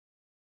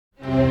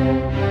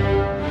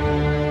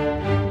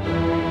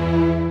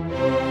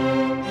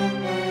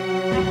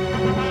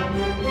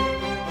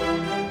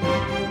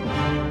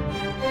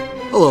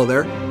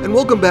there, and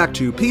welcome back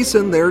to Peace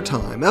in Their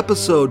Time,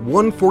 episode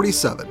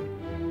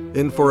 147.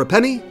 In for a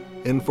penny,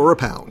 in for a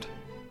pound.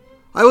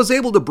 I was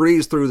able to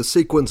breeze through the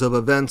sequence of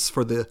events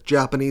for the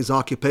Japanese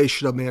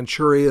occupation of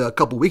Manchuria a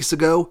couple weeks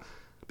ago,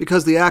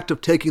 because the act of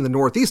taking the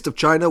northeast of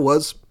China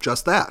was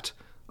just that,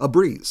 a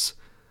breeze.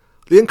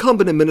 The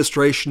incumbent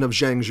administration of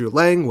Zhang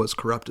Zhulang was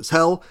corrupt as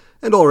hell,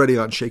 and already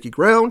on shaky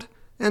ground,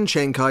 and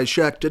Chiang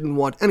Kai-shek didn't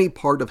want any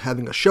part of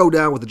having a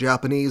showdown with the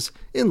Japanese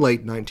in late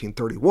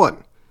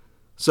 1931.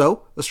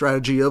 So, a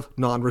strategy of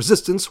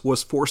non-resistance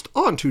was forced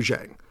onto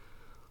Zhang.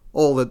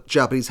 All the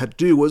Japanese had to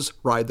do was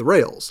ride the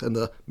rails, and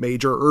the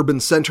major urban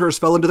centers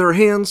fell into their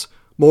hands,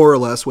 more or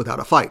less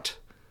without a fight.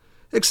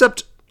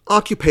 Except,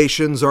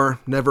 occupations are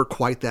never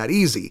quite that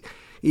easy,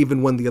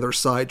 even when the other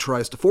side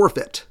tries to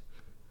forfeit.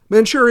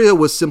 Manchuria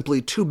was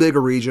simply too big a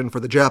region for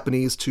the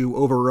Japanese to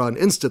overrun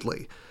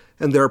instantly,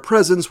 and their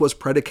presence was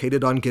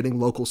predicated on getting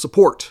local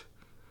support.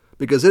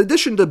 Because in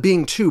addition to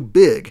being too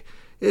big,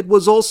 it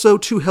was also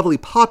too heavily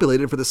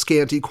populated for the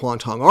scanty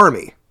Kwantung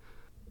army.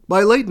 By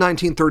late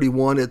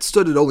 1931, it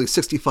stood at only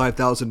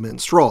 65,000 men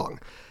strong,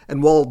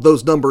 and while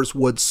those numbers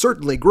would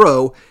certainly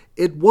grow,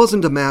 it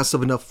wasn't a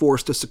massive enough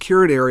force to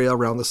secure an area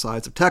around the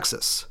size of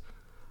Texas.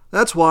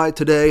 That's why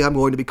today I'm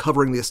going to be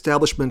covering the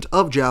establishment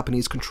of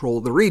Japanese control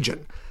of the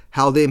region,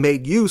 how they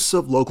made use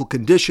of local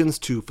conditions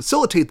to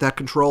facilitate that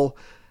control,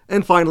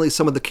 and finally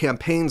some of the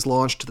campaigns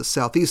launched to the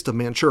southeast of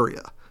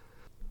Manchuria.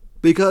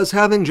 Because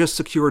having just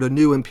secured a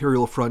new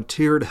imperial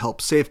frontier to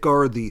help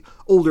safeguard the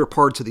older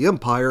parts of the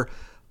empire,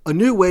 a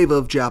new wave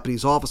of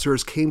Japanese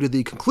officers came to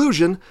the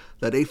conclusion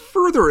that a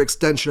further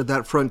extension of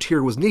that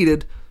frontier was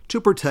needed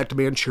to protect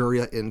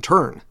Manchuria in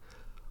turn.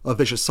 A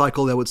vicious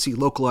cycle that would see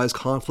localized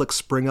conflicts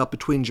spring up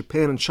between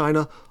Japan and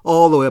China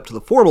all the way up to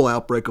the formal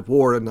outbreak of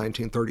war in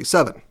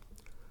 1937.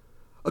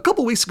 A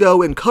couple weeks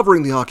ago, in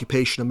covering the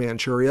occupation of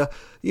Manchuria,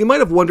 you might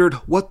have wondered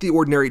what the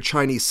ordinary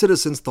Chinese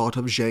citizens thought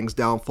of Zhang's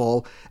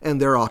downfall and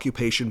their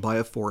occupation by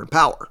a foreign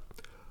power.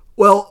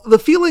 Well, the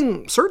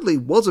feeling certainly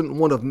wasn't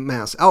one of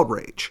mass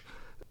outrage.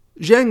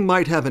 Zhang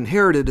might have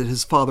inherited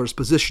his father's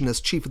position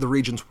as chief of the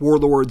region's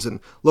warlords and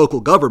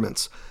local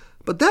governments,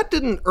 but that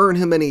didn't earn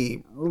him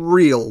any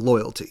real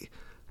loyalty.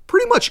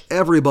 Pretty much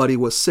everybody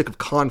was sick of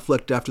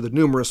conflict after the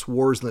numerous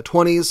wars in the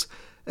 1920s,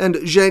 and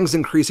Zhang's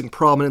increasing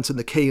prominence in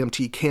the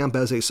KMT camp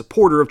as a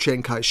supporter of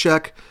Chiang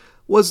Kai-shek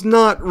was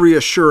not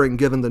reassuring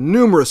given the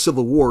numerous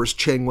civil wars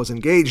Chiang was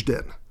engaged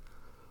in.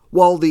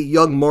 While the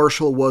young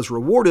marshal was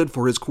rewarded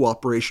for his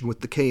cooperation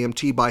with the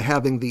KMT by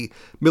having the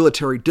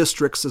military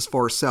districts as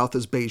far south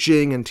as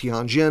Beijing and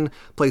Tianjin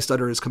placed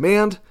under his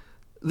command,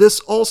 this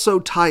also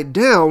tied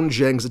down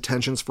Zhang's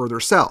attentions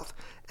further south,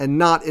 and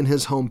not in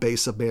his home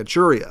base of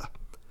Manchuria.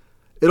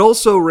 It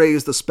also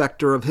raised the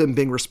specter of him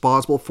being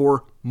responsible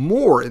for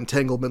more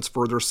entanglements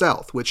further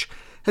south, which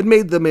had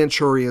made the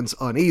Manchurians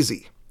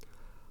uneasy.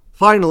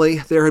 Finally,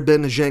 there had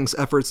been Zhang's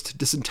efforts to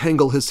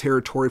disentangle his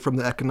territory from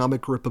the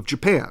economic grip of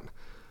Japan.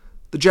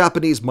 The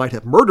Japanese might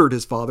have murdered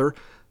his father,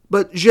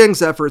 but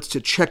Zhang's efforts to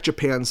check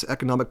Japan's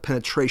economic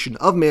penetration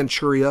of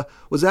Manchuria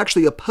was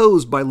actually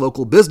opposed by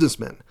local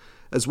businessmen,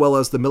 as well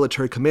as the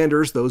military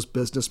commanders those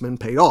businessmen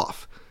paid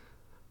off.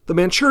 The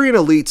Manchurian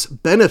elites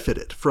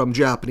benefited from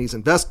Japanese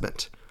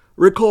investment.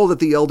 Recall that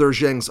the elder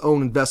Zhang's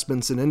own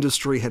investments in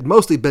industry had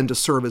mostly been to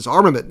serve his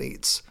armament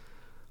needs.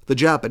 The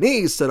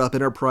Japanese set up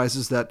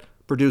enterprises that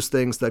produced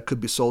things that could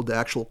be sold to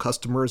actual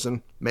customers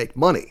and make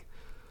money.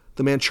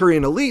 The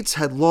Manchurian elites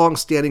had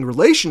long-standing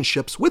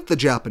relationships with the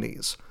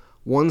Japanese,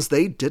 ones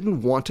they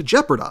didn't want to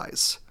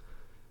jeopardize.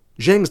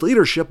 Zhang's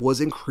leadership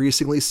was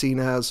increasingly seen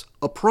as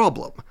a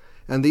problem,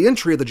 and the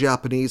entry of the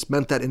Japanese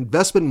meant that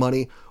investment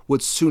money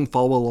would soon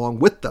follow along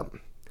with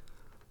them.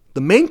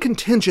 The main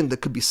contingent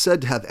that could be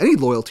said to have any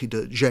loyalty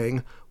to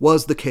Zhang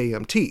was the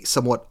KMT,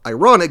 somewhat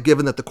ironic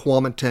given that the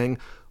Kuomintang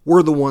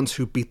were the ones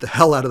who beat the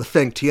hell out of the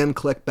Feng Tian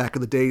clique back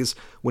in the days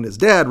when his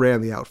dad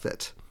ran the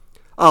outfit.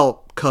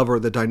 I'll cover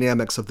the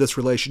dynamics of this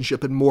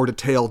relationship in more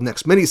detail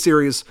next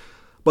miniseries,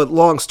 but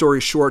long story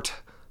short,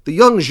 the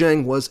young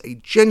Zhang was a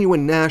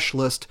genuine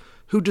nationalist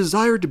who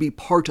desired to be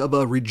part of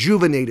a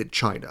rejuvenated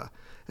China,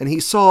 and he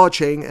saw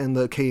Chiang and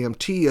the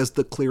KMT as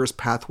the clearest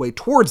pathway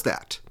towards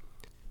that.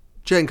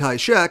 Chiang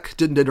Kai-shek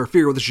didn't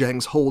interfere with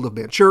Zhang's hold of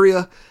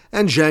Manchuria,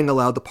 and Zhang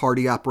allowed the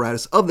party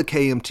apparatus of the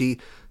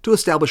KMT to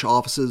establish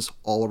offices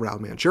all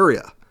around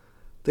Manchuria.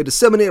 They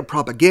disseminated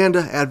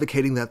propaganda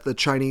advocating that the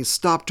Chinese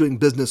stop doing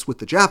business with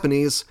the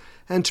Japanese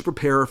and to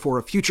prepare for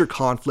a future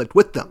conflict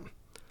with them.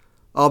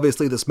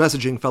 Obviously, this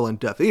messaging fell on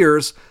deaf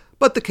ears,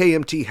 but the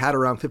KMT had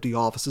around 50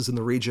 offices in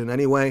the region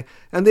anyway,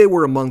 and they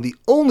were among the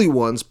only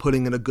ones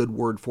putting in a good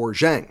word for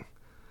Zhang.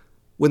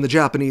 When the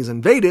Japanese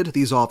invaded,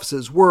 these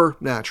offices were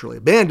naturally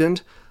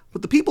abandoned,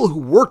 but the people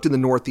who worked in the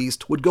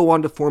Northeast would go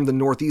on to form the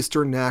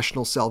Northeastern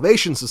National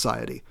Salvation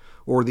Society,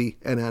 or the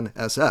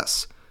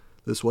NNSS.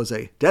 This was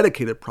a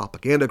dedicated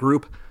propaganda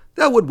group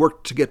that would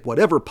work to get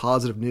whatever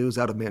positive news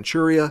out of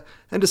Manchuria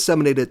and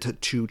disseminate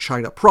it to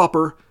China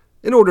proper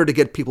in order to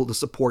get people to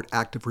support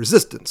active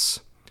resistance.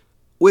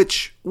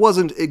 which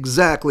wasn't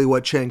exactly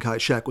what Chiang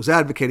Kai-shek was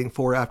advocating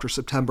for after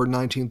September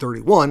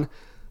 1931,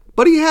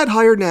 but he had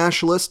hired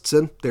nationalists,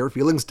 and their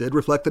feelings did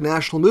reflect the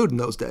national mood in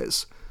those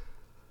days.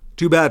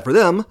 Too bad for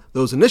them,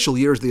 those initial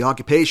years of the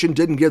occupation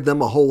didn't give them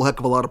a whole heck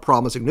of a lot of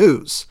promising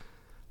news.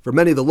 For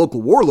many of the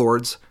local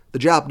warlords, the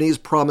Japanese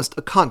promised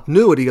a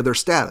continuity of their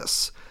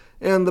status,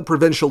 and the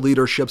provincial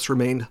leaderships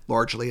remained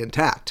largely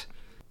intact.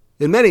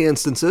 In many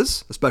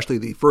instances, especially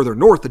the further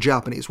north the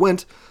Japanese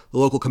went, the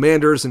local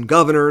commanders and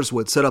governors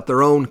would set up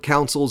their own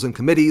councils and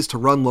committees to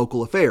run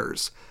local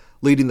affairs,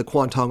 leading the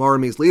Kwantung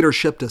Army's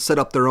leadership to set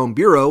up their own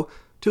bureau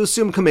to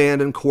assume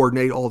command and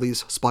coordinate all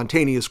these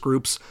spontaneous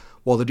groups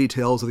while the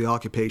details of the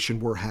occupation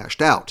were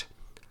hashed out.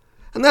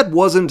 And that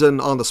wasn't an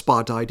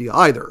on-the-spot idea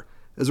either.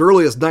 As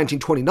early as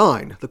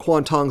 1929, the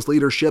Kwantung's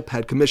leadership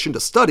had commissioned a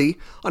study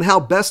on how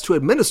best to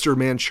administer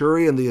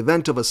Manchuria in the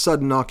event of a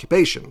sudden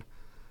occupation,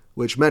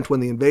 which meant when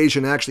the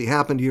invasion actually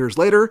happened years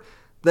later,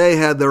 they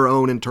had their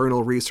own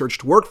internal research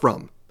to work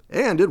from,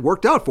 and it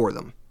worked out for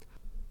them.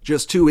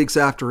 Just 2 weeks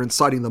after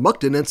inciting the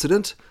Mukden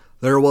incident,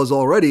 there was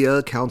already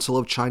a council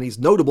of Chinese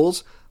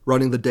notables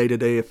running the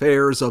day-to-day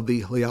affairs of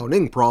the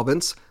Liaoning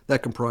province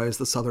that comprised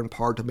the southern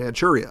part of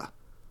Manchuria.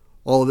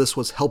 All of this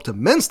was helped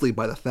immensely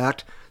by the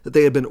fact that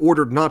they had been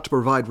ordered not to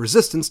provide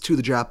resistance to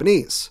the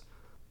Japanese.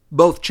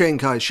 Both Chiang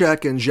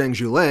Kai-shek and Zheng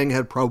Zhulang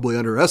had probably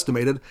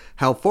underestimated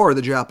how far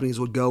the Japanese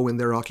would go in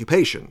their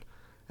occupation.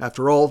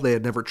 After all, they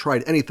had never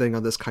tried anything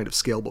on this kind of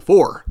scale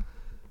before.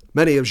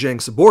 Many of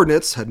Zheng's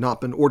subordinates had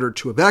not been ordered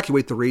to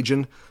evacuate the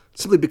region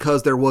simply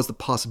because there was the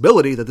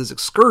possibility that this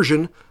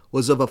excursion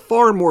was of a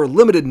far more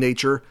limited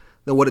nature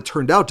than what it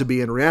turned out to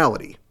be in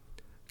reality.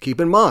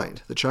 Keep in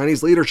mind, the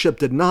Chinese leadership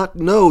did not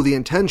know the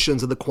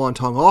intentions of the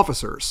Kwantung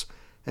officers,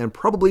 and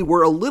probably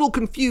were a little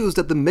confused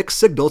at the mixed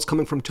signals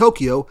coming from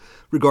Tokyo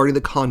regarding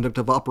the conduct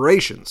of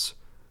operations.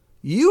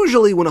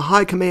 Usually when a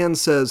high command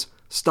says,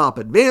 "Stop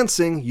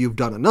advancing, you've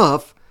done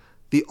enough,"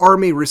 the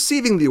army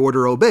receiving the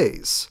order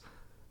obeys.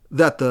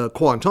 That the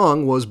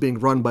Kwantung was being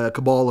run by a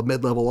cabal of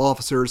mid-level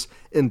officers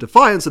in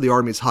defiance of the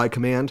army's high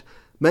command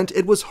meant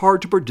it was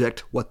hard to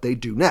predict what they'd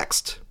do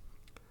next.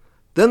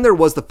 Then there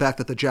was the fact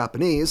that the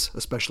Japanese,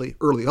 especially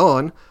early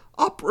on,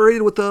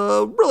 operated with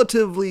a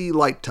relatively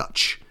light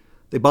touch.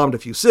 They bombed a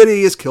few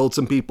cities, killed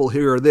some people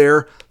here or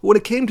there, but when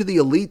it came to the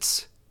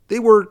elites, they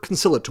were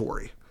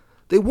conciliatory.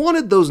 They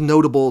wanted those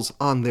notables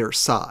on their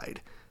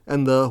side,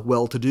 and the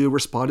well-to-do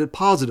responded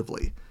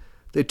positively.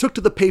 They took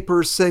to the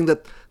papers saying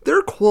that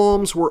their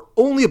qualms were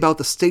only about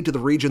the state of the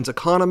region's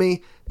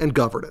economy and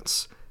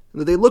governance,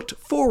 and that they looked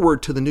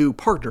forward to the new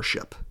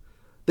partnership.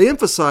 They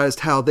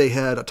emphasized how they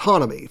had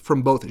autonomy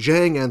from both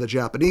Zheng and the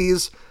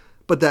Japanese,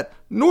 but that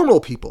normal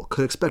people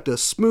could expect a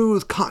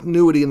smooth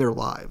continuity in their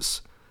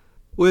lives.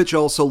 Which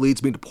also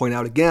leads me to point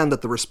out again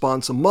that the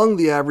response among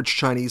the average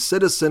Chinese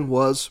citizen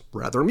was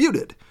rather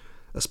muted.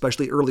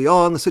 Especially early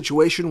on, the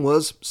situation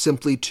was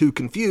simply too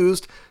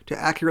confused to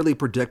accurately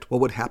predict what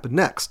would happen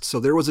next, so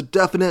there was a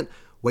definite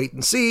wait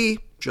and see,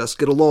 just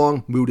get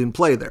along mood in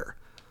play there.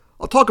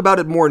 I'll talk about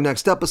it more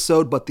next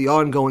episode, but the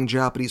ongoing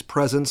Japanese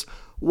presence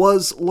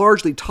was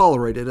largely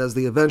tolerated as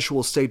the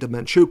eventual state of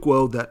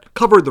Manchukuo that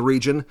covered the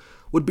region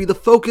would be the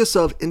focus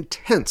of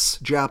intense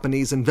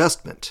Japanese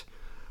investment,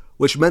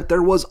 which meant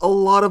there was a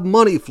lot of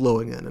money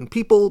flowing in, and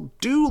people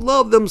do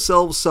love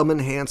themselves some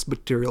enhanced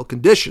material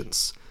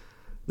conditions.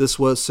 This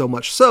was so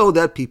much so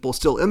that people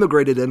still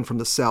immigrated in from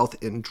the south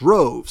in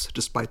droves,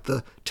 despite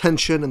the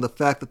tension and the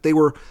fact that they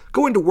were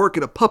going to work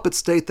in a puppet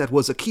state that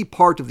was a key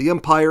part of the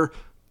empire,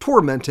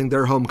 tormenting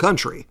their home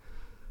country.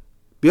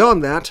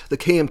 Beyond that, the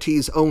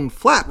KMT's own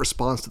flat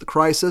response to the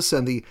crisis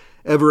and the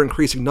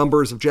ever-increasing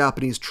numbers of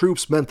Japanese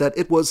troops meant that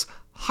it was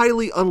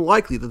highly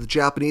unlikely that the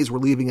Japanese were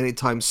leaving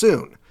anytime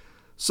soon.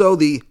 So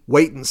the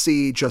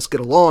wait-and-see,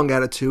 just-get-along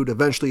attitude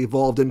eventually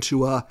evolved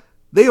into a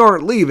they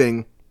aren't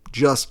leaving,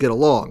 just get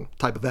along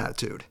type of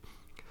attitude.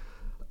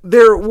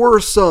 There were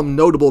some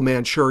notable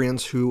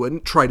Manchurians who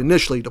tried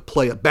initially to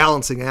play a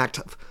balancing act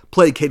of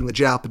placating the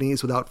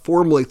Japanese without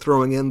formally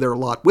throwing in their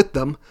lot with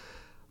them,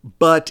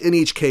 but in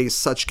each case,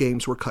 such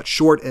games were cut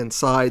short and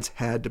sides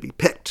had to be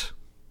picked.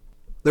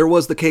 There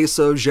was the case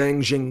of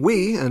Zhang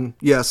Jinghui, and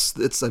yes,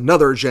 it's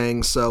another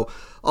Zhang, so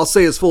I'll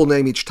say his full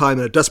name each time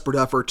in a desperate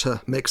effort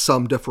to make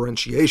some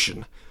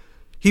differentiation.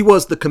 He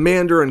was the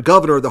commander and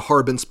governor of the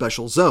Harbin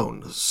Special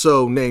Zone,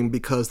 so named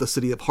because the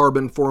city of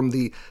Harbin formed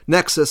the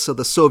nexus of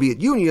the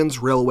Soviet Union's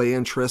railway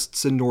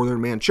interests in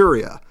northern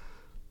Manchuria.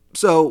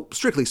 So,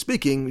 strictly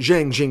speaking,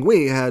 Zhang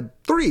Jinghui had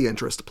 3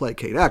 interests to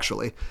placate,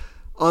 actually.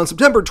 On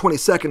September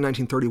 22,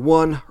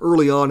 1931,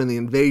 early on in the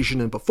invasion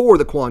and before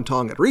the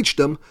Kwantung had reached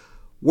him,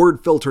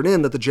 word filtered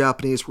in that the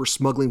Japanese were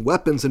smuggling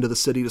weapons into the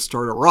city to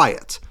start a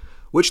riot,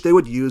 which they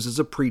would use as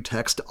a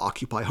pretext to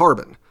occupy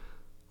Harbin.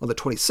 On the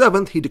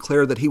 27th, he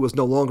declared that he was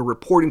no longer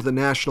reporting to the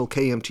national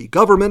KMT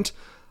government,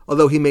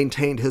 although he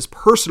maintained his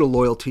personal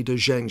loyalty to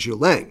Zheng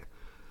Zhulang.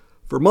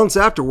 For months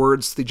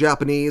afterwards, the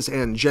Japanese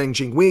and Zhang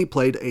Jinghui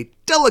played a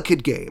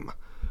delicate game.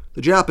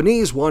 The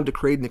Japanese wanted to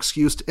create an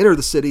excuse to enter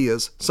the city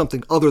as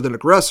something other than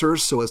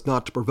aggressors so as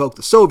not to provoke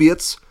the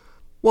Soviets,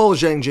 while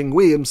Zhang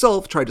Jinghui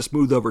himself tried to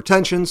smooth over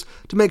tensions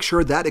to make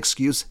sure that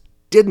excuse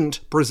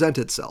didn't present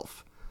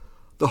itself.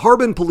 The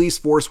Harbin police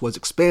force was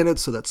expanded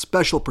so that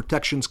special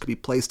protections could be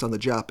placed on the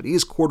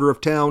Japanese quarter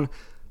of town.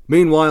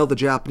 Meanwhile, the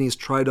Japanese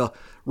tried to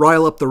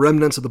rile up the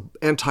remnants of the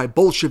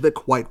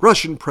anti-Bolshevik White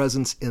Russian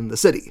presence in the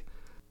city.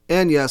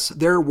 And yes,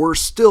 there were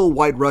still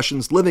White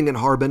Russians living in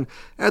Harbin.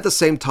 At the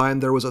same time,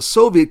 there was a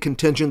Soviet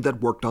contingent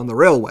that worked on the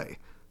railway.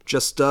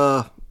 Just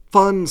a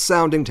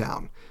fun-sounding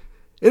town.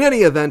 In any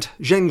event,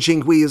 Zhang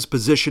Jinghui's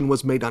position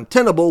was made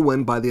untenable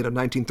when, by the end of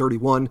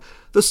 1931,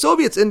 the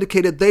Soviets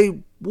indicated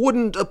they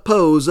wouldn't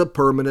oppose a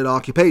permanent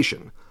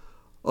occupation,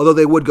 although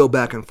they would go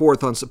back and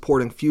forth on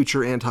supporting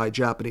future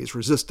anti-Japanese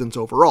resistance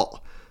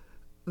overall.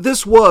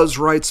 This was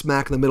right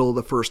smack in the middle of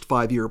the first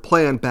 5-year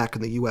plan back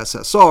in the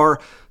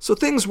USSR, so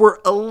things were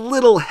a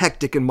little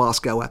hectic in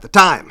Moscow at the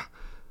time.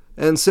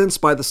 And since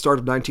by the start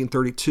of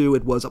 1932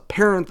 it was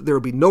apparent that there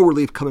would be no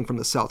relief coming from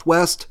the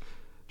southwest,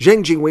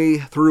 Zhang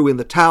Jinghui threw in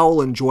the towel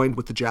and joined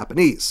with the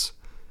Japanese.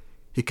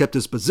 He kept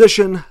his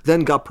position, then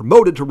got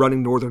promoted to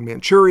running northern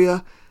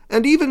Manchuria,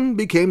 and even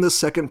became the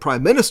second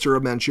prime minister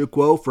of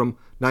Manchukuo from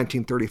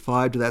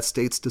 1935 to that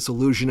state's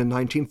dissolution in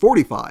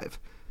 1945.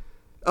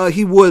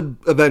 He would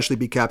eventually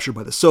be captured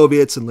by the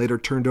Soviets and later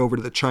turned over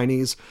to the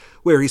Chinese,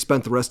 where he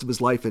spent the rest of his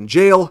life in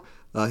jail,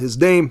 his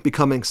name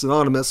becoming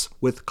synonymous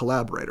with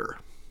collaborator.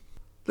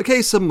 The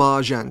case of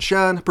Ma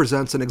Zhanshan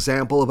presents an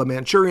example of a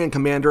Manchurian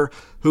commander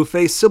who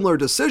faced similar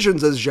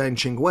decisions as Zhang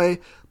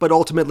Jinghui, but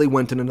ultimately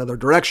went in another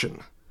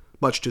direction.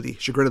 Much to the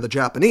chagrin of the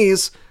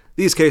Japanese,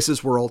 these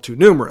cases were all too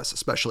numerous,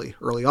 especially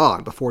early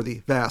on, before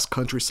the vast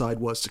countryside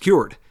was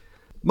secured.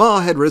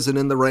 Ma had risen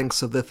in the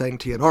ranks of the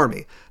Fengtian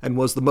army, and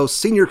was the most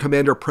senior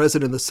commander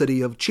present in the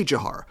city of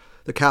Qiqihar,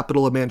 the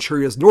capital of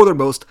Manchuria's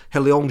northernmost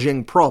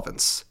Heilongjiang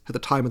province, at the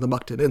time of the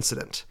Mukden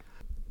incident.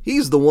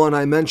 He's the one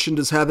I mentioned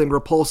as having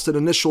repulsed an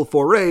initial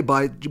foray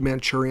by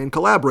Manchurian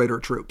collaborator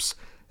troops,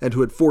 and who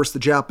had forced the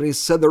Japanese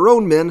to send their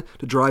own men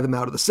to drive him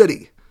out of the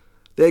city.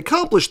 They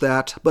accomplished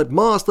that, but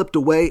Ma slipped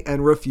away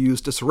and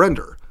refused to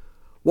surrender.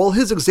 While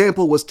his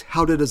example was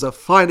touted as a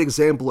fine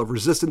example of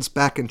resistance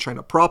back in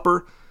China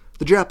proper,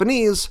 the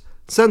Japanese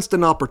sensed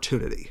an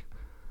opportunity.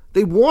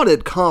 They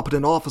wanted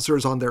competent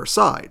officers on their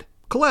side,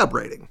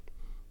 collaborating.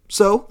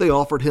 So they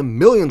offered him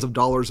millions of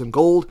dollars in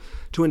gold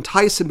to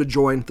entice him to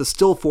join the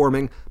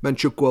still-forming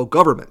Manchukuo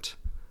government.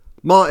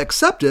 Ma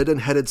accepted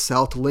and headed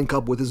south to link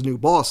up with his new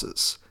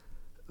bosses.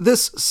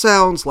 This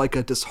sounds like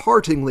a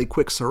dishearteningly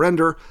quick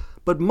surrender,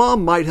 but Ma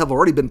might have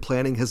already been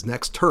planning his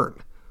next turn.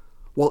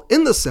 While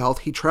in the south,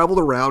 he traveled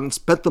around and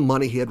spent the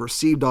money he had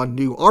received on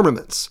new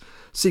armaments,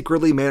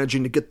 secretly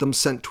managing to get them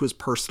sent to his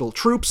personal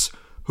troops,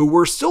 who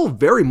were still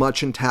very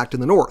much intact in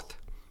the north.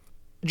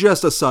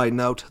 Just a side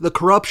note, the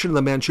corruption of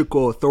the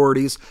Manchukuo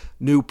authorities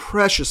knew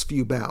precious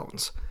few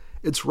bounds.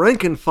 Its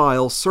rank and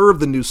file served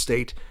the new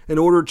state in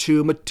order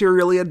to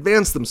materially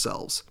advance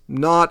themselves,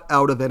 not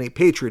out of any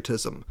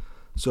patriotism.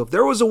 So if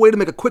there was a way to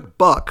make a quick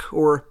buck,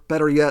 or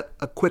better yet,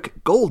 a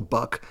quick gold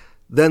buck,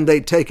 then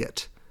they'd take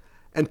it.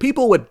 And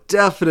people would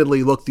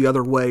definitely look the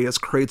other way as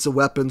crates of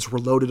weapons were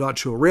loaded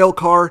onto a rail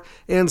car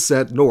and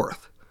sent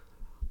north.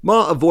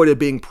 Ma avoided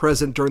being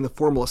present during the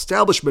formal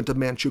establishment of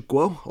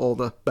Manchukuo, all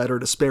the better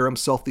to spare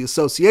himself the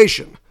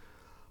association.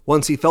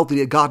 Once he felt that he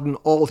had gotten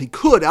all he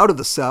could out of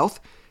the south,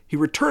 he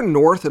returned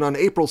north and on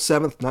April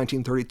 7,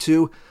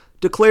 1932,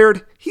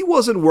 declared he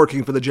wasn't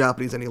working for the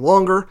Japanese any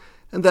longer,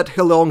 and that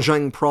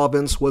Heilongjiang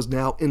province was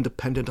now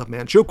independent of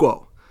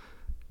Manchukuo.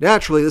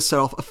 Naturally, this set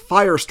off a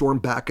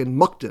firestorm back in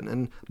Mukden,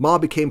 and Ma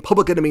became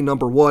public enemy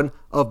number 1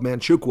 of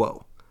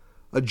Manchukuo.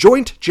 A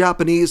joint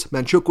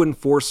Japanese-Manchukuan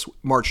force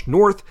marched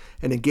north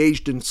and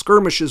engaged in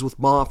skirmishes with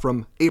Ma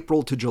from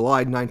April to July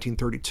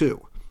 1932.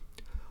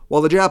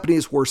 While the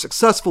Japanese were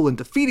successful in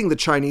defeating the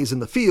Chinese in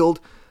the field,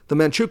 the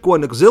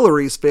Manchukuan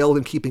auxiliaries failed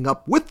in keeping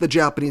up with the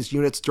Japanese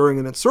units during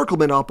an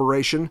encirclement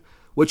operation,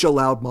 which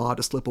allowed Ma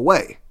to slip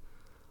away.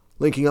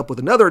 Linking up with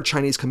another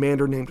Chinese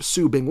commander named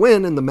Su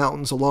Bingwen in the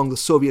mountains along the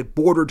Soviet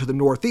border to the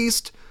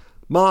northeast,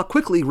 Ma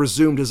quickly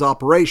resumed his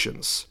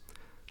operations.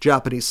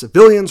 Japanese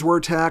civilians were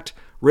attacked,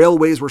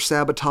 railways were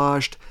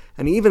sabotaged,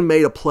 and he even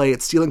made a play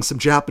at stealing some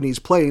Japanese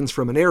planes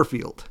from an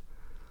airfield.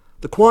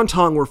 The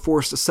Kuomintang were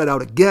forced to set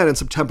out again in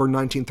September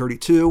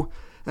 1932,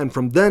 and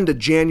from then to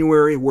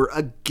January were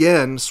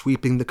again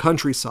sweeping the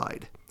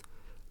countryside.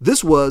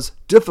 This was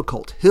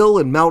difficult hill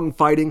and mountain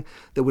fighting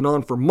that went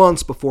on for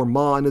months before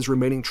Ma and his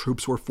remaining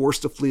troops were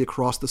forced to flee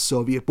across the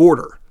Soviet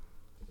border.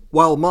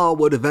 While Ma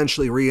would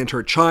eventually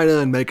re-enter China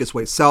and make his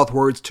way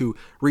southwards to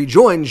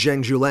rejoin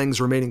Zheng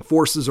Zhulang's remaining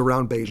forces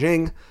around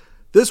Beijing,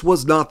 this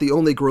was not the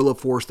only guerrilla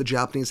force the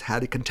Japanese had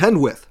to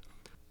contend with.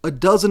 A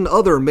dozen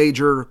other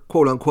major,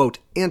 quote-unquote,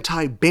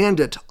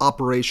 anti-bandit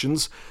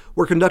operations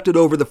were conducted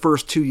over the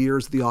first 2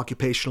 years of the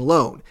occupation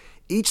alone,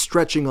 each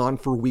stretching on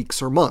for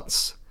weeks or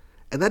months.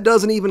 And that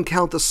doesn't even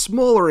count the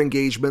smaller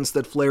engagements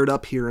that flared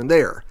up here and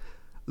there.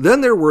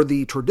 Then there were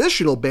the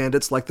traditional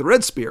bandits like the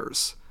Red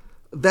Spears.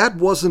 That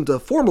wasn't a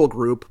formal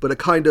group, but a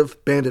kind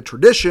of bandit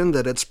tradition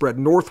that had spread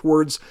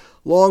northwards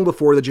long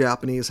before the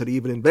Japanese had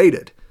even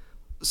invaded.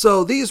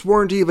 So these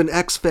weren't even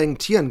ex-Feng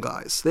Tian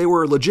guys. They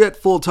were legit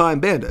full-time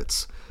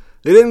bandits.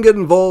 They didn't get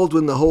involved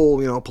in the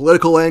whole,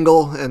 political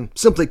angle, and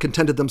simply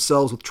contented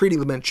themselves with treating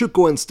the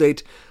Manchukuo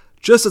state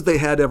just as they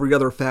had every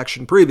other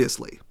faction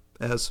previously,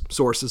 as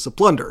sources of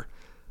plunder.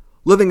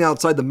 Living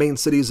outside the main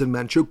cities in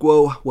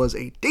Manchukuo was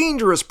a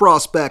dangerous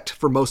prospect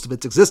for most of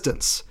its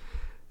existence.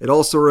 It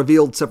also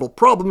revealed several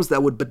problems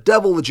that would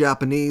bedevil the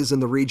Japanese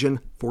in the region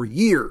for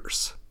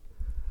years.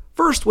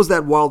 First was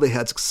that while they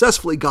had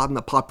successfully gotten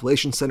the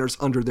population centers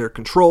under their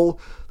control,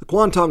 the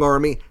Kwantung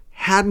Army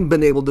hadn't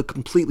been able to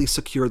completely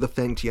secure the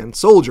Feng Tian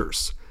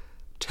soldiers.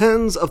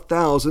 Tens of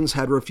thousands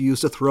had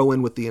refused to throw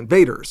in with the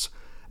invaders,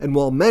 and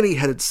while many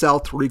headed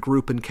south to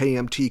regroup in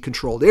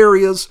KMT-controlled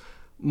areas,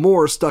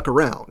 more stuck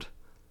around.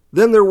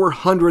 Then there were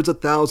hundreds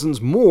of thousands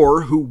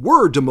more who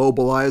were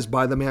demobilized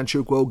by the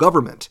Manchukuo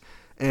government,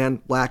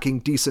 and lacking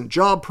decent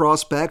job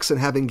prospects and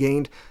having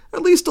gained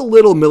at least a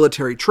little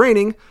military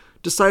training,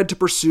 decided to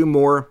pursue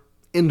more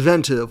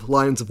inventive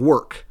lines of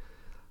work.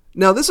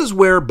 Now, this is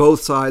where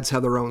both sides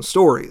have their own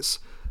stories.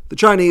 The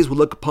Chinese would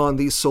look upon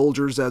these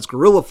soldiers as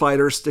guerrilla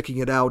fighters sticking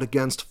it out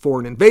against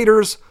foreign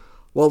invaders,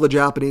 while the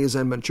Japanese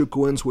and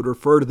Manchukuans would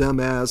refer to them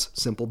as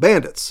simple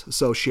bandits,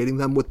 associating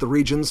them with the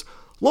region's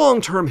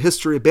long-term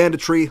history of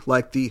banditry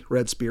like the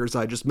Red Spears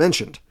I just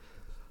mentioned.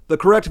 The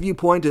correct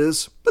viewpoint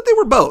is that they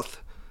were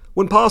both.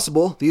 When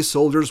possible, these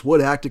soldiers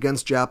would act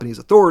against Japanese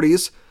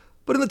authorities,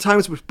 but in the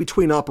times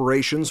between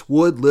operations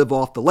would live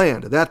off the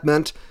land. That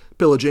meant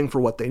pillaging for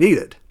what they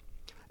needed.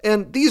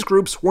 And these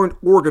groups weren't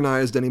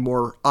organized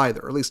anymore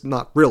either, at least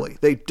not really.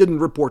 They didn't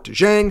report to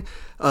Zhang.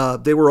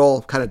 They were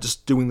all kind of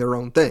just doing their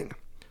own thing.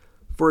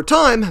 For a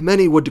time,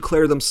 many would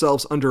declare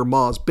themselves under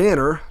Ma's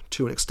banner,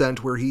 to an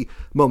extent where he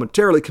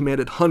momentarily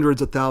commanded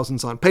hundreds of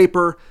thousands on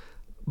paper,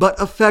 but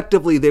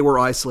effectively they were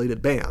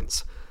isolated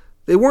bands.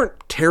 They weren't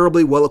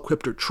terribly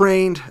well-equipped or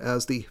trained,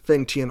 as the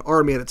Feng Tian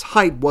army at its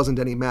height wasn't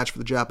any match for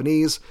the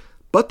Japanese,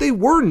 but they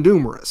were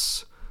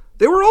numerous.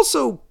 They were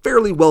also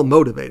fairly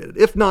well-motivated,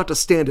 if not to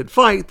stand and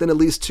fight, then at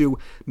least to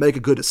make a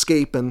good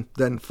escape and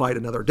then fight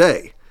another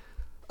day.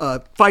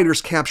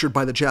 Fighters captured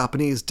by the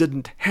Japanese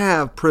didn't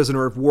have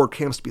prisoner of war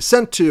camps to be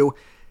sent to,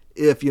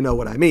 if you know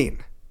what I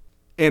mean.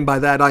 And by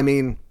that I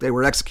mean they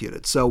were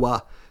executed,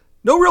 so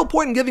no real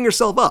point in giving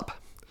yourself up.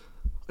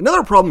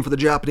 Another problem for the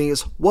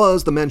Japanese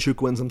was the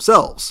Manchukuans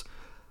themselves.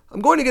 I'm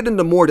going to get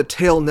into more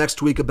detail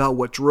next week about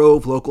what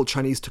drove local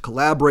Chinese to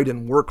collaborate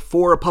and work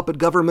for a puppet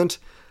government,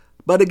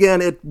 but again,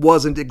 it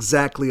wasn't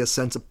exactly a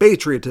sense of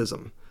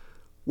patriotism.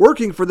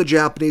 Working for the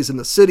Japanese in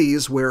the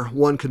cities where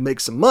one could make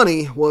some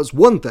money was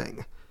one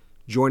thing.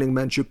 Joining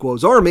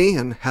Manchukuo's army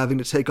and having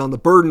to take on the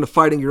burden of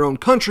fighting your own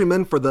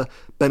countrymen for the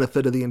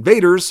benefit of the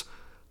invaders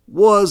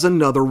was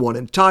another one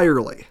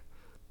entirely.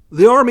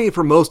 The army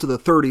for most of the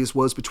 30s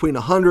was between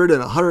 100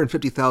 and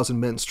 150,000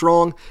 men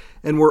strong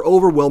and were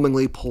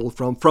overwhelmingly pulled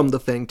from the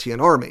Feng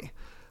Tian army,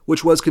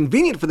 which was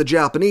convenient for the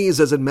Japanese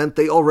as it meant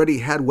they already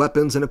had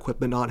weapons and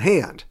equipment on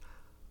hand.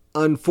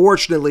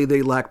 Unfortunately,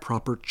 they lacked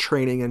proper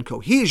training and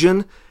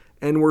cohesion,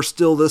 and were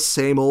still the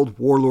same old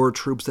warlord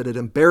troops that had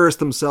embarrassed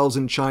themselves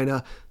in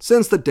China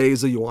since the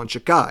days of Yuan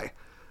Shikai.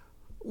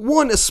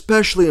 One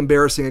especially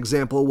embarrassing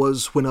example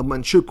was when a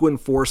Manchukuan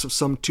force of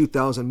some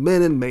 2,000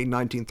 men in May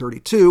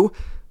 1932,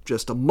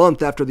 just a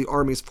month after the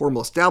army's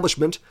formal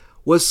establishment,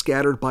 was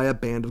scattered by a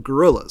band of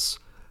guerrillas.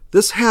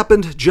 This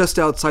happened just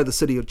outside the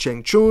city of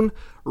Changchun,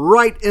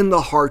 right in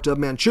the heart of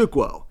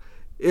Manchukuo.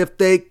 If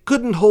they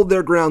couldn't hold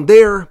their ground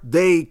there,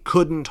 they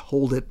couldn't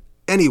hold it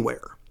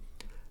anywhere.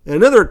 In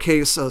another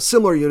case, a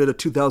similar unit of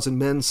 2,000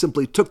 men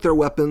simply took their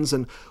weapons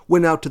and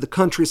went out to the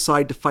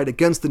countryside to fight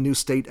against the new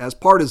state as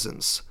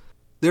partisans.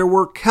 There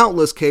were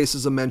countless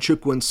cases of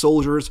Manchukuan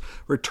soldiers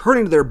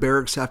returning to their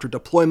barracks after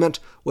deployment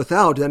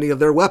without any of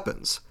their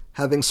weapons,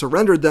 having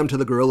surrendered them to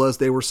the guerrillas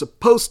they were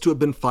supposed to have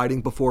been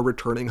fighting before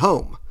returning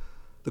home.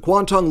 The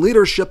Kwantung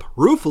leadership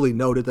ruefully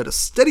noted that a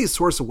steady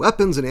source of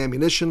weapons and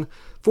ammunition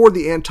for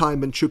the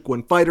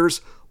anti-Manchukuan fighters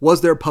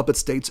was their puppet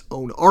state's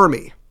own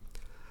army.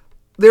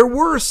 There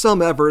were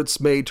some efforts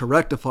made to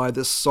rectify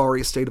this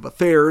sorry state of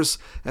affairs,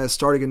 as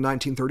starting in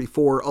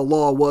 1934, a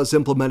law was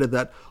implemented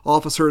that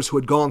officers who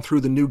had gone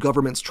through the new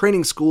government's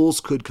training schools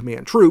could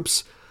command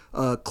troops,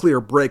 a clear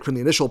break from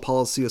the initial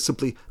policy of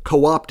simply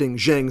co-opting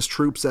Zhang's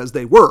troops as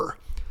they were.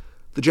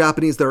 The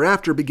Japanese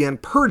thereafter began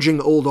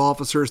purging old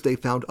officers they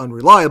found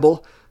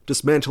unreliable,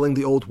 dismantling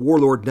the old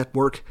warlord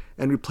network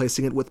and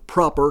replacing it with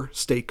proper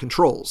state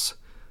controls.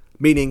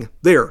 Meaning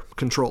their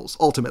controls,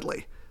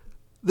 ultimately.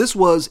 This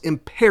was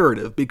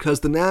imperative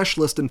because the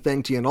nationalist and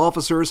Feng Tian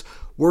officers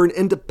were an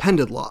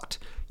independent lot,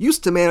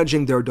 used to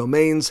managing their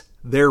domains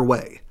their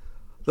way.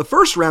 The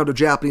first round of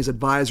Japanese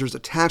advisors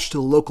attached to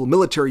the local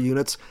military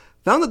units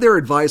found that their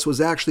advice was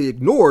actually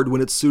ignored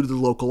when it suited the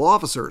local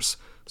officers,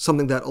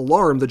 something that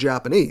alarmed the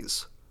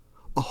Japanese.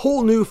 A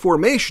whole new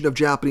formation of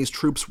Japanese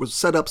troops was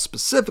set up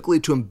specifically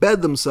to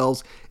embed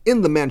themselves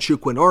in the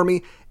Manchukuan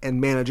army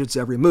and manage its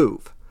every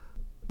move.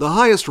 The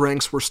highest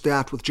ranks were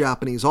staffed with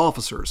Japanese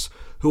officers,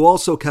 who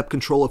also kept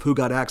control of who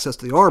got access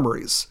to the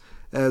armories,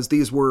 as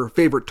these were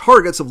favorite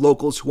targets of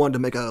locals who wanted to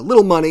make a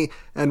little money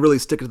and really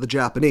stick it to the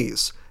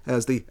Japanese,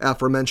 as the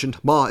aforementioned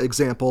Ma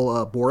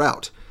example bore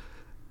out.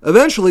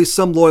 Eventually,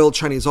 some loyal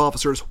Chinese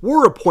officers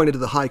were appointed to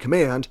the high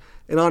command,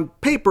 and on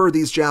paper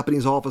these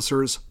Japanese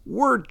officers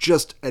were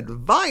just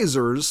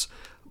advisors,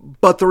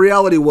 but the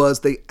reality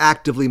was they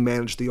actively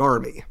managed the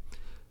army.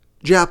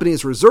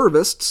 Japanese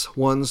reservists,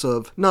 ones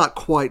of not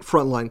quite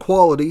frontline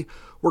quality,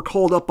 were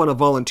called up on a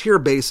volunteer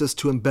basis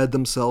to embed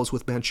themselves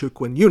with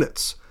Manchukuo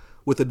units,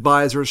 with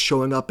advisors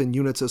showing up in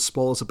units as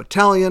small as a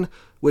battalion,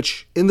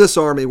 which in this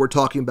army we're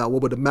talking about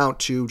what would amount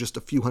to just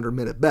a few hundred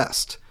men at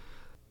best.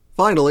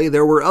 Finally,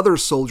 there were other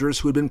soldiers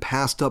who had been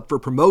passed up for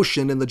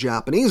promotion in the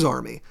Japanese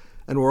army,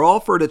 and were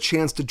offered a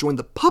chance to join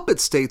the puppet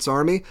state's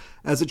army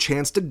as a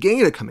chance to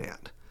gain a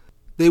command.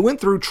 They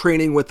went through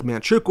training with the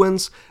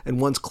Manchukuans,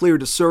 and once cleared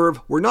to serve,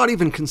 were not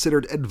even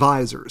considered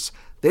advisors.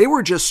 They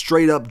were just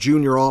straight-up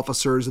junior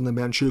officers in the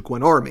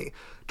Manchukuan army,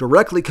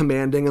 directly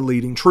commanding and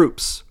leading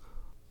troops.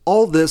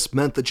 All this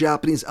meant the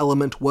Japanese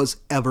element was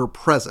ever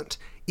present,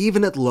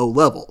 even at low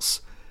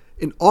levels.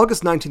 In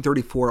August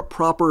 1934, a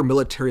proper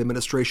military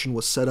administration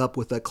was set up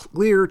with a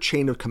clear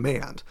chain of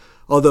command,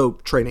 although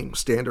training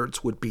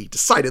standards would be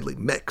decidedly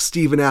mixed,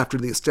 even after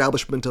the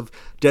establishment of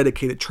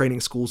dedicated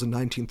training schools in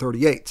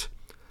 1938.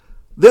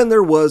 Then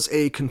there was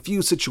a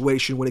confused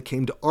situation when it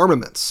came to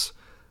armaments.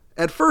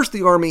 At first,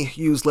 the army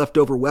used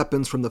leftover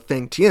weapons from the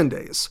Feng Tian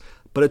days,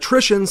 but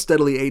attrition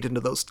steadily ate into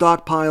those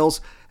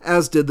stockpiles,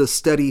 as did the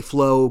steady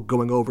flow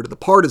going over to the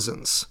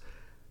partisans.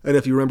 And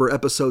if you remember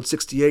episode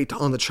 68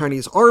 on the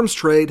Chinese arms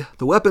trade,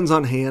 the weapons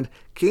on hand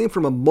came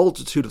from a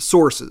multitude of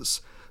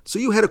sources, so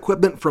you had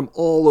equipment from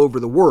all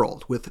over the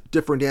world with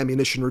different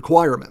ammunition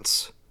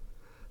requirements.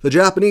 The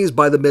Japanese,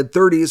 by the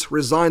mid-30s,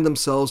 resigned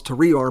themselves to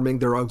rearming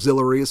their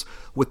auxiliaries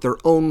with their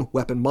own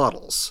weapon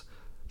models.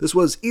 This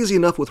was easy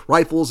enough with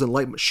rifles and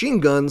light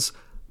machine guns,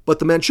 but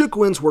the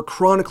Manchukuans were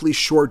chronically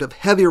short of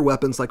heavier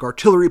weapons like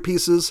artillery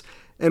pieces,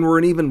 and were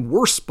in an even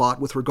worse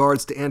spot with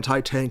regards to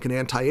anti-tank and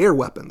anti-air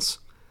weapons.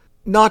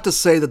 Not to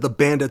say that the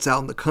bandits out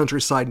in the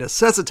countryside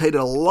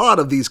necessitated a lot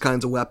of these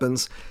kinds of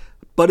weapons,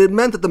 but it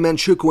meant that the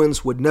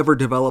Manchukuans would never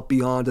develop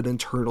beyond an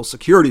internal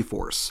security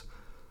force.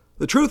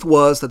 The truth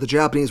was that the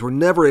Japanese were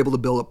never able to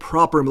build a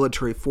proper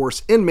military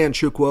force in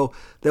Manchukuo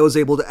that was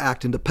able to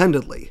act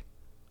independently.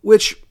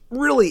 Which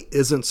really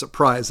isn't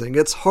surprising.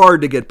 It's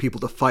hard to get people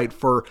to fight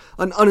for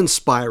an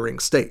uninspiring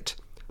state.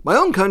 My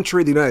own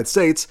country, the United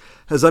States,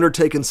 has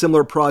undertaken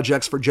similar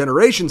projects for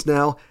generations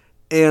now,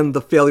 and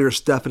the failures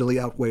definitely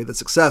outweigh the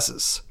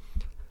successes.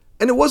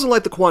 And it wasn't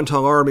like the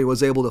Kwantung Army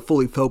was able to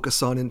fully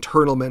focus on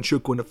internal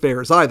Manchukuan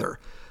affairs either.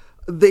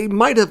 They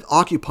might have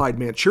occupied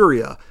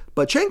Manchuria,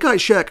 but Chiang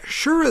Kai-shek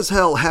sure as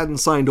hell hadn't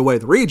signed away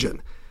the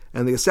region,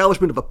 and the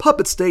establishment of a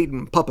puppet state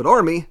and puppet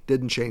army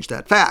didn't change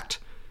that fact.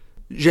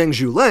 Zheng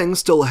Zhuleng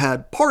still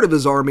had part of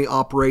his army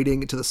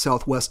operating to the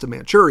southwest of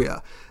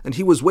Manchuria, and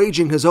he was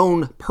waging his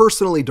own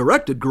personally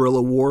directed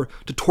guerrilla war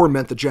to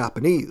torment the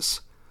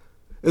Japanese.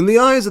 In the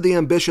eyes of the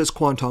ambitious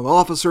Kwantung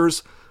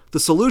officers, the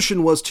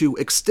solution was to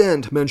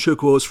extend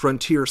Manchukuo's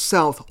frontier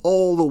south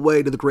all the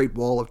way to the Great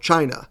Wall of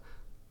China.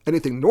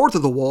 Anything north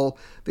of the wall,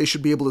 they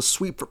should be able to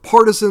sweep for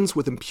partisans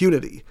with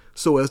impunity,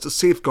 so as to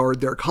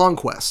safeguard their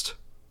conquest.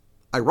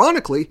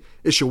 Ironically,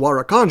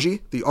 Ishiwara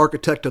Kanji, the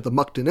architect of the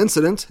Mukden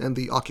incident and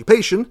the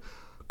occupation,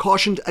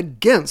 cautioned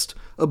against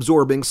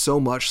absorbing so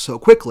much so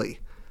quickly.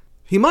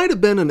 He might have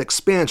been an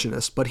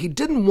expansionist, but he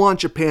didn't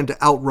want Japan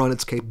to outrun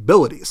its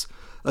capabilities,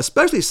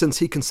 especially since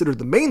he considered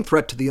the main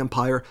threat to the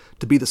empire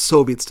to be the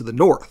Soviets to the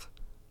north.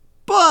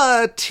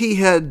 But he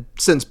had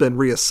since been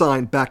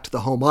reassigned back to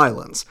the home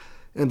islands,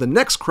 and the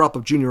next crop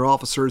of junior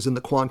officers in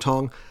the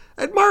Kwantung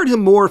admired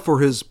him more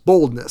for his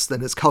boldness than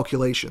his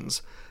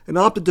calculations, and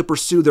opted to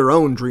pursue their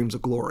own dreams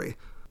of glory,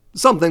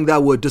 something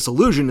that would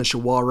disillusion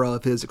Ishiwara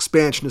of his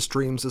expansionist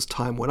dreams as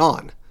time went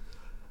on.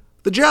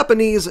 The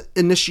Japanese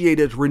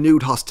initiated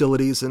renewed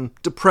hostilities in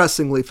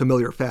depressingly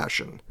familiar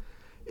fashion.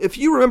 If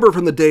you remember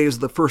from the days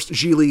of the First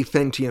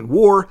Zhili-Fengtian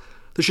War,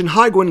 the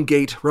Shinhaiguan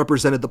Gate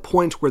represented the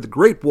point where the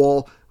Great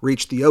Wall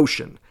reached the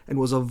ocean, and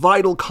was a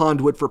vital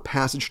conduit for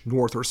passage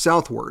north or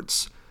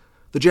southwards.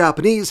 The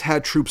Japanese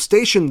had troops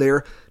stationed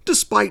there,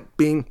 despite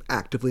being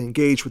actively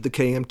engaged with the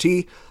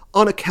KMT,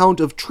 on account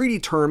of treaty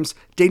terms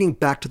dating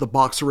back to the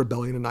Boxer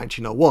Rebellion in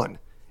 1901.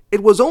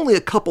 It was only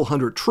a couple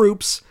hundred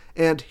troops,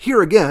 and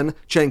here again,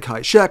 Chiang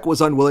Kai-shek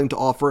was unwilling to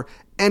offer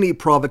any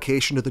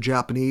provocation to the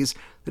Japanese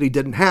that he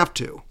didn't have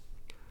to.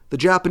 The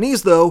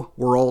Japanese, though,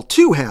 were all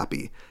too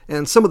happy,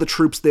 and some of the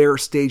troops there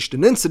staged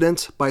an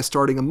incident by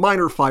starting a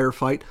minor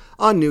firefight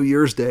on New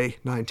Year's Day,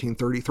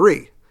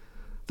 1933.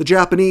 The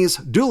Japanese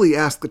duly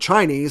asked the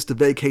Chinese to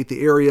vacate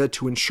the area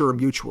to ensure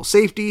mutual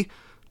safety,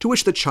 to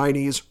which the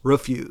Chinese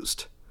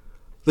refused.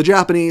 The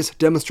Japanese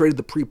demonstrated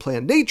the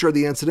pre-planned nature of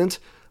the incident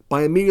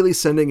by immediately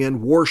sending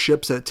in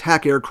warships and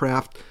attack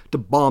aircraft to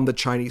bomb the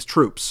Chinese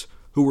troops,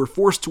 who were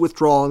forced to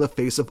withdraw in the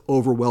face of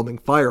overwhelming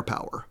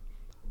firepower.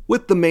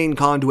 With the main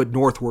conduit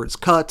northwards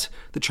cut,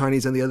 the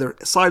Chinese on the other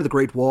side of the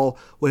Great Wall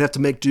would have to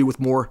make do with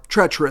more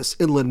treacherous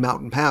inland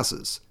mountain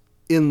passes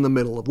in the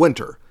middle of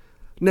winter.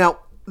 Now,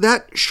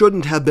 that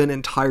shouldn't have been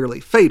entirely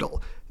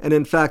fatal, and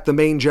in fact the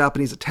main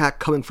Japanese attack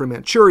coming from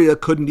Manchuria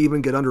couldn't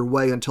even get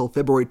underway until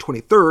February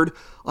 23rd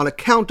on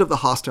account of the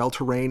hostile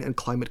terrain and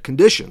climate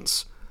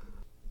conditions.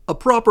 A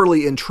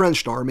properly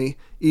entrenched army,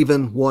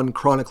 even one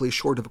chronically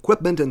short of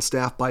equipment and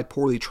staffed by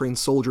poorly trained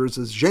soldiers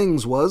as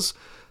Zheng's was,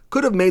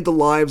 could have made the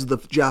lives of the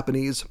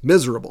Japanese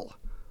miserable.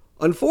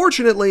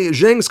 Unfortunately,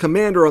 Zheng's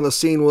commander on the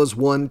scene was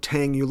one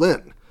Tang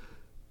Yulin.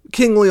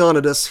 King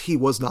Leonidas he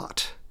was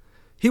not.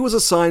 He was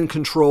assigned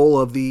control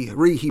of the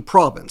Rihe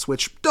province,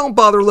 which, don't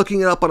bother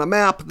looking it up on a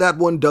map, that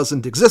one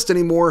doesn't exist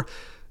anymore,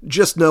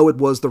 just know it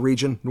was the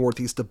region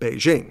northeast of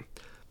Beijing.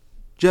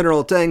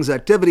 General Tang's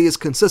activities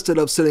consisted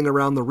of sitting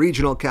around the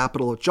regional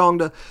capital of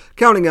Zhangde,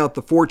 counting out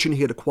the fortune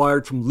he had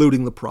acquired from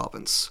looting the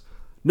province.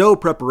 No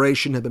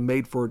preparation had been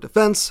made for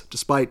defense,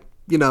 despite,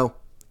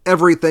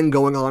 everything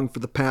going on for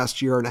the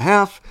past year and a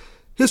half.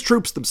 His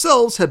troops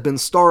themselves had been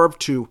starved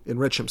to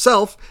enrich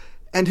himself,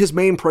 and his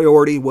main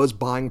priority was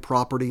buying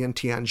property in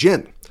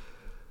Tianjin.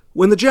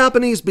 When the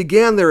Japanese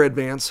began their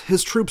advance,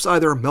 his troops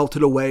either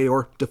melted away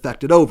or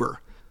defected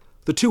over.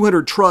 The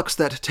 200 trucks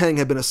that Tang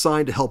had been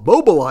assigned to help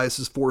mobilize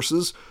his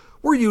forces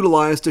were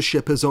utilized to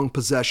ship his own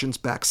possessions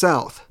back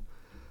south.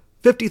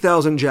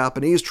 50,000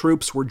 Japanese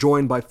troops were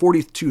joined by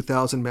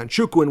 42,000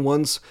 Manchukuan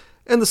ones,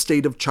 and the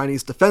state of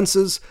Chinese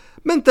defenses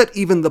meant that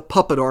even the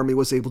puppet army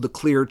was able to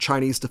clear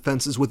Chinese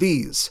defenses with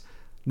ease,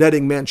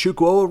 netting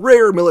Manchukuo a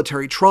rare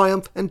military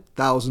triumph and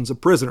thousands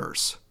of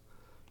prisoners.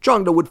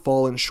 Zhangde would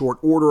fall in short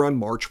order on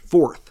March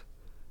 4th.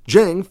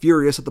 Zheng,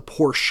 furious at the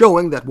poor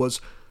showing that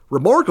was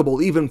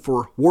remarkable even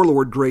for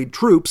warlord-grade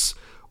troops,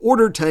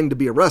 ordered Tang to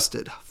be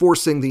arrested,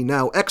 forcing the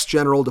now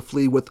ex-general to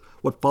flee with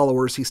what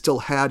followers he still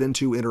had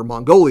into Inner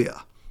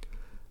Mongolia.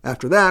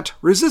 After that,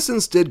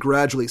 resistance did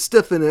gradually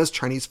stiffen as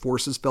Chinese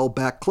forces fell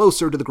back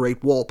closer to the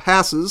Great Wall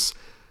passes,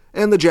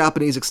 and the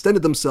Japanese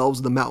extended themselves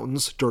in the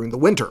mountains during the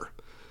winter.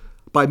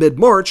 By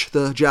mid-March,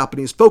 the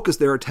Japanese focused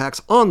their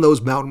attacks on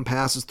those mountain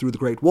passes through the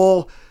Great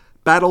Wall,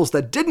 battles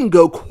that didn't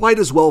go quite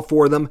as well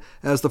for them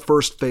as the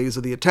first phase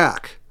of the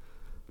attack.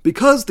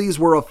 Because these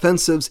were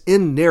offensives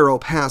in narrow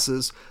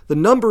passes, the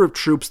number of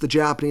troops the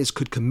Japanese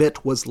could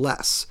commit was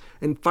less,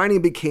 and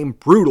fighting became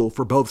brutal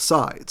for both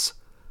sides.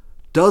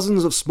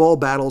 Dozens of small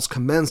battles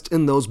commenced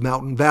in those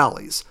mountain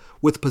valleys,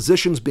 with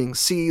positions being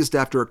seized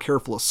after a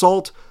careful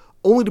assault,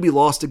 only to be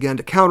lost again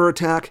to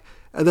counterattack,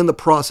 and then the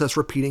process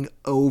repeating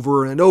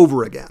over and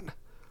over again.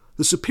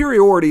 The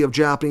superiority of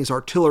Japanese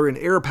artillery and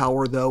air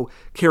power, though,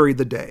 carried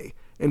the day,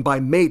 and by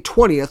May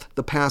 20th,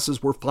 the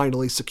passes were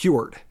finally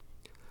secured.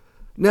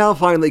 Now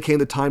finally came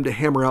the time to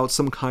hammer out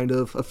some kind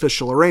of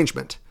official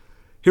arrangement.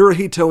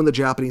 Hirohito and the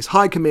Japanese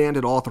High Command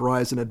had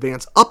authorized an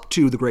advance up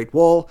to the Great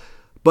Wall,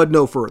 but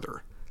no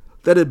further.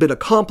 That had been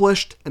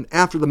accomplished, and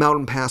after the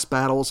mountain pass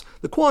battles,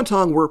 the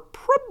Kwantung were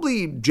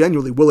probably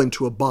genuinely willing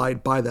to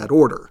abide by that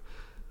order.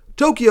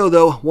 Tokyo,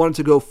 though, wanted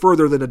to go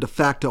further than a de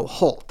facto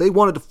halt. They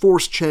wanted to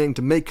force Chiang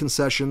to make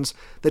concessions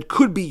that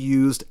could be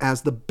used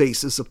as the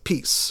basis of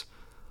peace.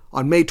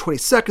 On May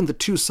 22nd, the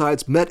two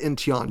sides met in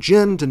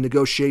Tianjin to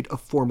negotiate a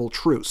formal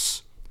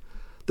truce.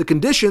 The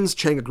conditions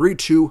Chiang agreed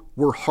to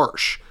were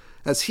harsh,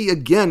 as he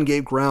again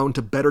gave ground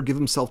to better give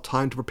himself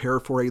time to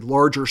prepare for a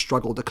larger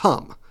struggle to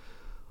come.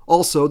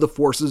 Also, the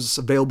forces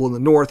available in the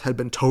north had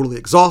been totally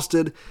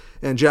exhausted,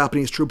 and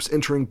Japanese troops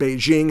entering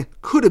Beijing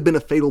could have been a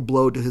fatal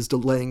blow to his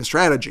delaying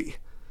strategy.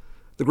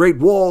 The Great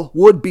Wall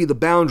would be the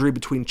boundary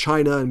between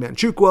China and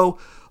Manchukuo,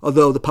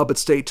 although the puppet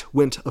state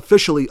went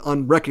officially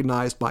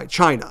unrecognized by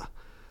China.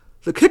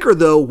 The kicker,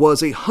 though,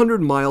 was a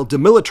 100-mile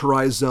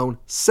demilitarized zone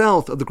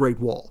south of the Great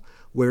Wall,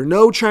 where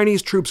no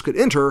Chinese troops could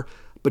enter,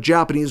 but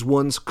Japanese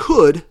ones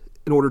could,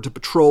 in order to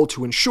patrol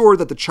to ensure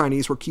that the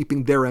Chinese were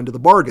keeping their end of the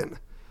bargain.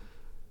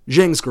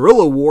 Zheng's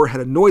guerrilla war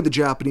had annoyed the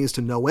Japanese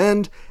to no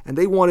end, and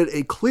they wanted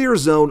a clear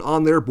zone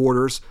on their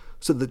borders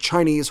so that the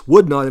Chinese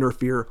would not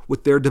interfere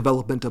with their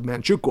development of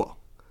Manchukuo.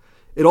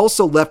 It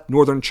also left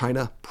northern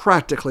China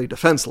practically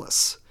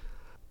defenseless.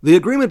 The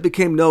agreement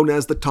became known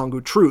as the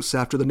Tanggu Truce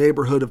after the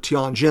neighborhood of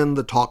Tianjin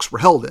the talks were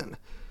held in.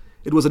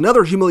 It was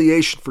another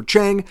humiliation for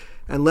Chiang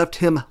and left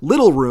him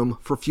little room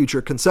for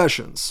future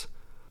concessions.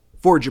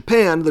 For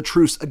Japan, the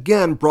truce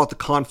again brought the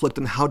conflict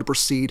on how to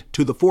proceed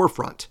to the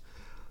forefront.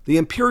 The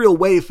Imperial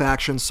Wei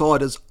faction saw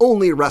it as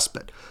only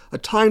respite, a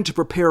time to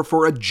prepare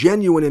for a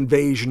genuine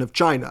invasion of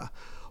China,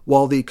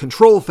 while the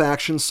Control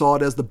faction saw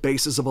it as the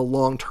basis of a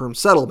long-term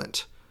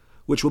settlement,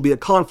 which will be a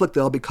conflict that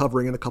I'll be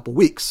covering in a couple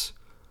weeks.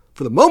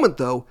 For the moment,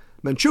 though,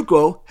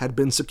 Manchukuo had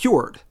been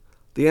secured.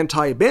 The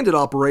anti-bandit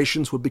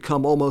operations would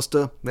become almost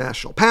a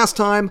national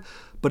pastime,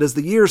 but as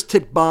the years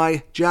ticked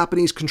by,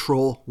 Japanese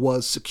control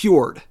was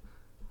secured.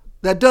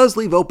 That does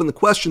leave open the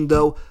question,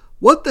 though,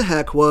 what the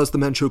heck was the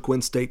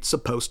Manchukuan state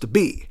supposed to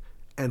be?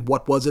 And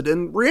what was it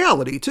in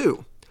reality,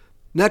 too?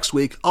 Next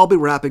week, I'll be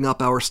wrapping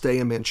up our stay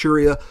in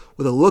Manchuria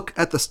with a look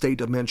at the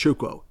state of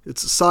Manchukuo,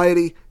 its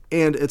society,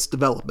 and its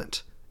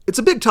development. It's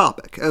a big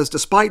topic, as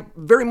despite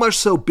very much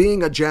so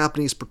being a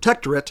Japanese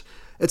protectorate,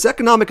 its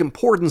economic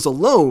importance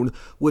alone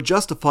would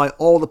justify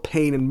all the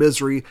pain and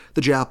misery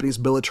the Japanese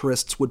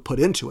militarists would put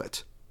into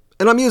it.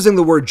 And I'm using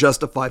the word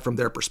justify from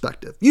their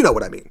perspective. You know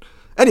what I mean.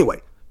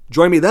 Anyway,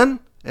 join me then,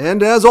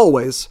 and as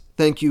always,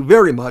 thank you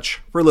very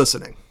much for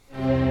listening.